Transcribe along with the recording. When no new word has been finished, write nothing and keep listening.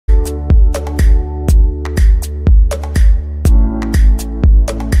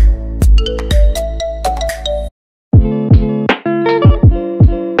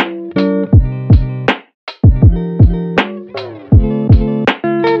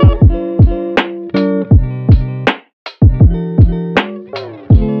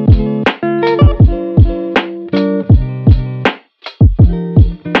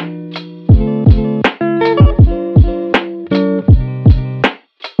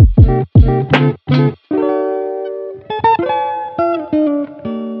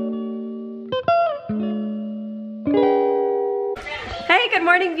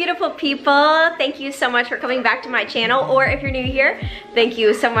beautiful people. Thank you so much for coming back to my channel, or if you're new here, thank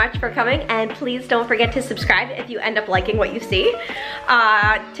you so much for coming, and please don't forget to subscribe if you end up liking what you see.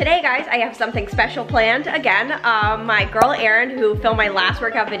 Today, guys, I have something special planned again. My girl Erin, who filmed my last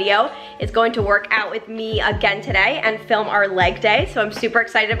workout video, is going to work out with me again today and film our leg day, so I'm super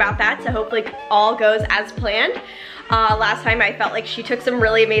excited about that, so hopefully all goes as planned. Last time I felt like she took some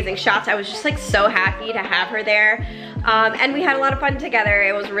really amazing shots. I was just like so happy to have her there. And we had a lot of fun together.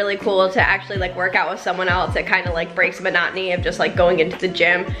 It was really cool to actually like work out with someone else. It kind of like breaks the monotony of just like going into the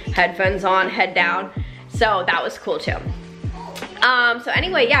gym, headphones on, head down. So that was cool too. So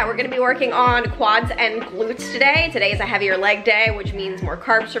anyway, yeah, we're gonna be working on quads and glutes today. Today is a heavier leg day, which means more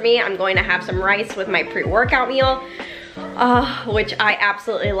carbs for me. I'm going to have some rice with my pre-workout meal, which I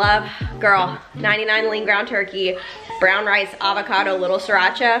absolutely love. Girl, 99 lean ground turkey, brown rice, avocado, little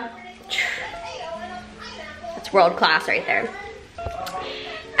sriracha. That's world class right there.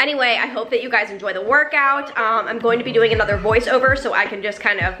 Anyway, I hope that you guys enjoy the workout. I'm going to be doing another voiceover so I can just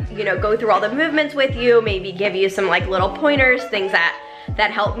kind of, you know, go through all the movements with you, maybe give you some like little pointers, things that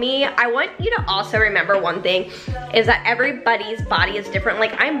help me. I want you to also remember one thing, is that everybody's body is different.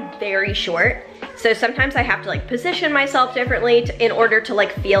 Like, I'm very short, so sometimes I have to like position myself differently in order to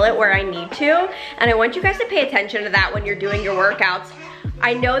like feel it where I need to. And I want you guys to pay attention to that when you're doing your workouts.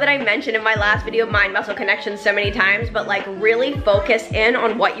 I know that I mentioned in my last video mind-muscle connection so many times, but like really focus in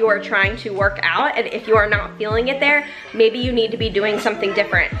on what you are trying to work out, and if you are not feeling it there, maybe you need to be doing something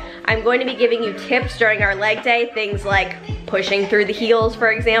different. I'm going to be giving you tips during our leg day, things like pushing through the heels,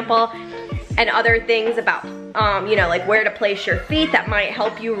 for example, and other things about, you know, like where to place your feet that might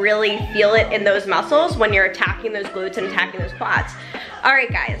help you really feel it in those muscles when you're attacking those glutes and attacking those quads. All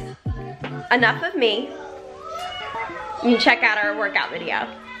right, guys, enough of me. You can check out our workout video.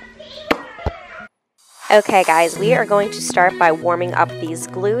 Okay guys, we are going to start by warming up these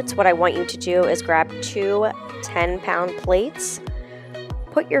glutes. What I want you to do is grab two 10-pound plates,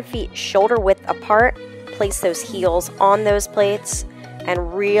 put your feet shoulder width apart, place those heels on those plates,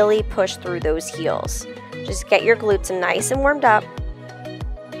 and really push through those heels. Just get your glutes nice and warmed up,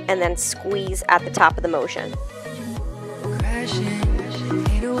 and then squeeze at the top of the motion.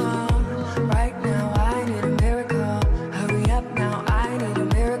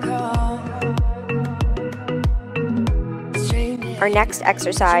 Our next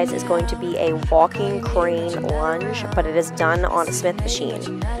exercise is going to be a walking crane lunge, but it is done on a Smith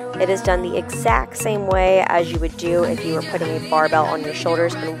machine. It is done the exact same way as you would do if you were putting a barbell on your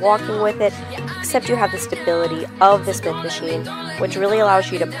shoulders and walking with it, except you have the stability of the Smith machine, which really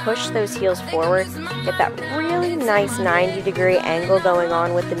allows you to push those heels forward, get that really nice 90-degree angle going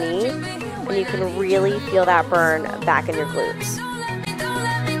on with the knee, and you can really feel that burn back in your glutes.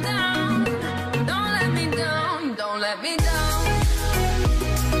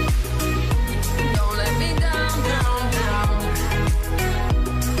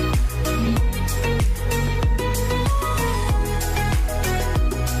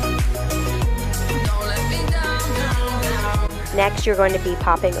 Next, you're going to be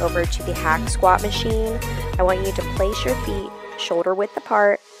popping over to the hack squat machine. I want you to place your feet shoulder width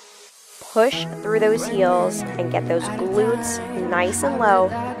apart, push through those heels, and get those glutes nice and low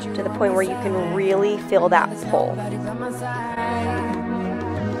to the point where you can really feel that pull. I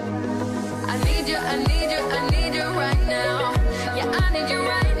need you right now. Yeah, I need you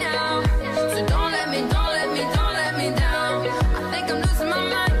right now. So don't let me down. I think I'm losing my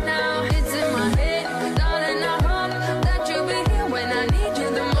mind now. It's in my head, darling, I hope that you'll be here when I need you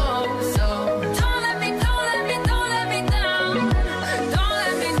the most. So don't let me down.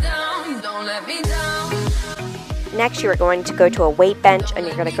 Next, you are going to go to a weight bench and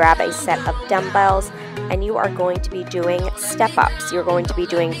you're going to grab a set of dumbbells, and you are going to be doing step-ups. You're going to be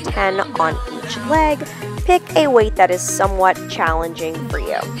doing 10 on each leg. Pick a weight that is somewhat challenging for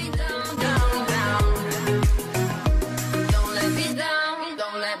you.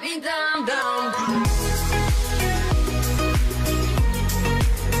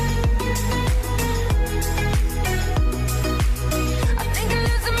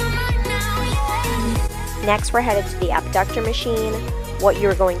 Next, we're headed to the abductor machine. What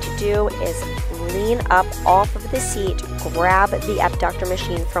you're going to do is lean up off of the seat, grab the abductor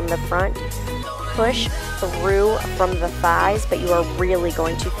machine from the front, push through from the thighs, but you are really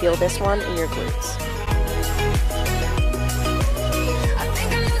going to feel this one in your glutes.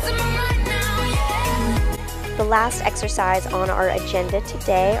 The last exercise on our agenda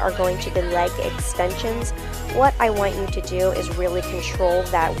today are going to be leg extensions. What I want you to do is really control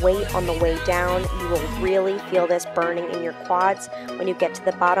that weight on the way down. You will really feel this burning in your quads. When you get to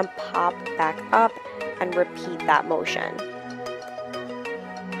the bottom, pop back up and repeat that motion.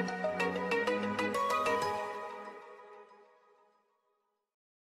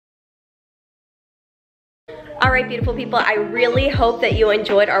 All right, beautiful people, I really hope that you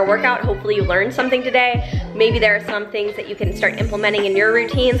enjoyed our workout. Hopefully you learned something today. Maybe there are some things that you can start implementing in your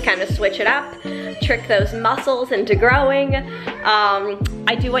routines, kind of switch it up, trick those muscles into growing.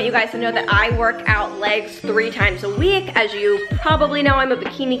 I do want you guys to know that I work out legs 3 times a week. As you probably know, I'm a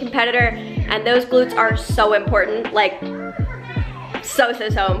bikini competitor, and those glutes are so important, like so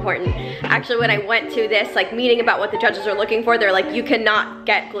important. Actually, when I went to this like meeting about what the judges are looking for, they're like, you cannot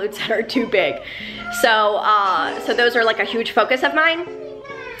get glutes that are too big. So those are like a huge focus of mine.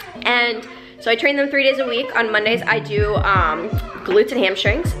 And so I train them 3 days a week. On Mondays, I do glutes and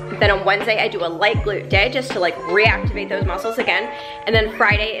hamstrings. Then on Wednesday, I do a light glute day just to like reactivate those muscles again. And then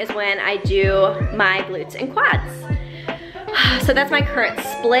Friday is when I do my glutes and quads. So that's my current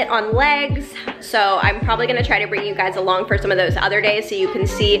split on legs. So I'm probably gonna try to bring you guys along for some of those other days so you can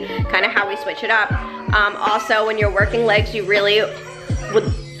see kind of how we switch it up. Also, when you're working legs, you really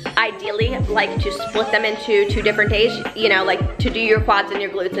would ideally like to split them into 2 different days, you know, like to do your quads and your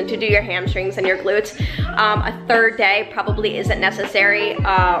glutes and to do your hamstrings and your glutes. A 3rd day probably isn't necessary,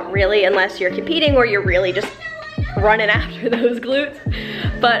 really, unless you're competing or you're really just running after those glutes.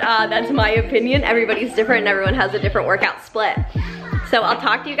 But that's my opinion. Everybody's different and everyone has a different workout split. So I'll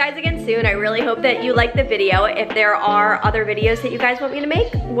talk to you guys again soon. I really hope that you liked the video. If there are other videos that you guys want me to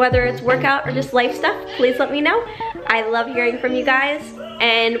make, whether it's workout or just life stuff, please let me know. I love hearing from you guys.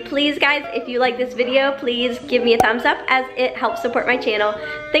 And please guys, if you like this video, please give me a thumbs up as it helps support my channel.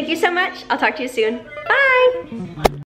 Thank you so much. I'll talk to you soon. Bye.